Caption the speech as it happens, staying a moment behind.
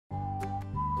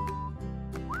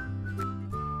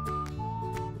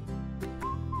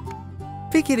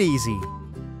Pick it easy.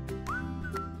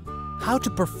 How to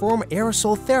perform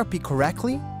aerosol therapy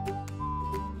correctly?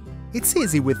 It's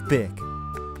easy with Pick.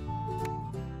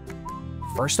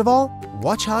 First of all,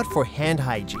 watch out for hand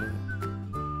hygiene.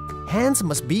 Hands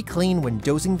must be clean when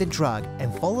dosing the drug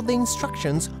and follow the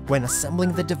instructions when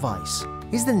assembling the device.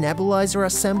 Is the nebulizer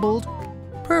assembled?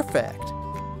 Perfect!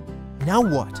 Now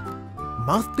what?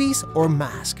 Mouthpiece or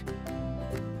mask?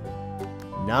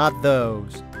 Not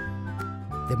those.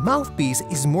 The mouthpiece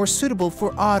is more suitable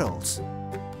for adults.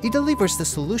 It delivers the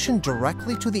solution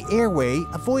directly to the airway,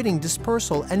 avoiding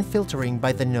dispersal and filtering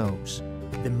by the nose.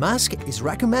 The mask is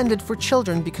recommended for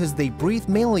children because they breathe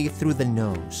mainly through the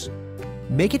nose.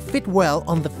 Make it fit well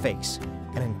on the face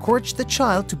and encourage the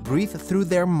child to breathe through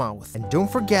their mouth. And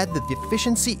don't forget that the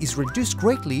efficiency is reduced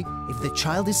greatly if the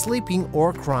child is sleeping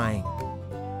or crying.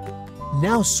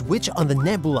 Now switch on the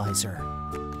nebulizer.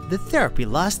 The therapy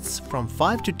lasts from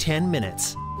 5 to 10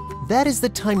 minutes. That is the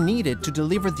time needed to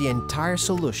deliver the entire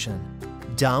solution,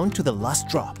 down to the last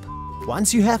drop.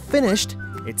 Once you have finished,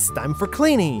 it's time for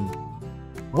cleaning.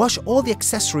 Wash all the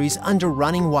accessories under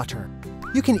running water.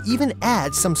 You can even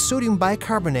add some sodium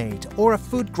bicarbonate or a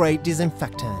food-grade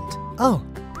disinfectant. Oh,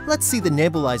 let's see the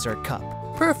nebulizer cup.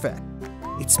 Perfect!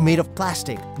 It's made of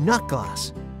plastic, not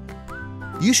glass.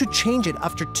 You should change it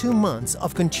after 2 months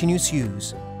of continuous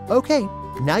use. Okay,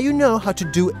 now you know how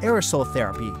to do aerosol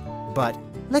therapy, but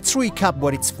let's recap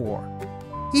what it's for.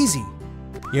 Easy!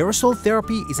 Aerosol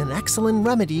therapy is an excellent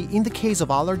remedy in the case of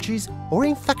allergies or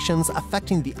infections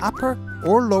affecting the upper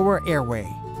or lower airway.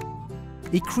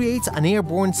 It creates an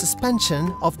airborne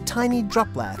suspension of tiny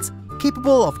droplets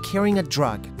capable of carrying a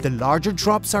drug. The larger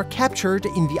drops are captured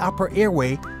in the upper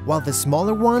airway, while the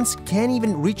smaller ones can't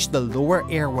even reach the lower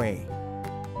airway.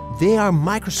 They are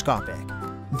microscopic.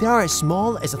 They are as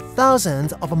small as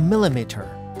 1/1000th of a millimeter.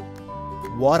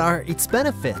 What are its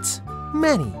benefits?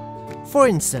 Many. For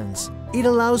instance, it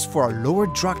allows for a lower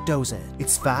drug dosage.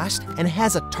 It's fast and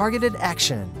has a targeted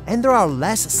action, and there are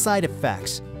less side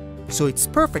effects, so it's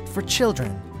perfect for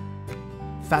children.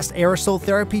 Fast aerosol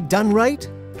therapy done right?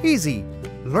 Easy!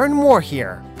 Learn more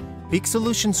here. Peak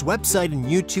Solutions website and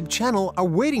YouTube channel are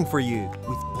waiting for you,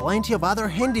 with plenty of other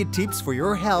handy tips for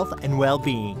your health and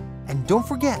well-being. And don't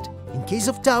forget, in case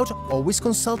of doubt, always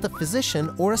consult a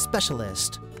physician or a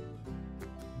specialist.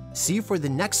 See you for the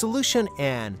next solution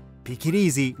and pick it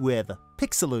easy with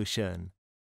Pick Solution.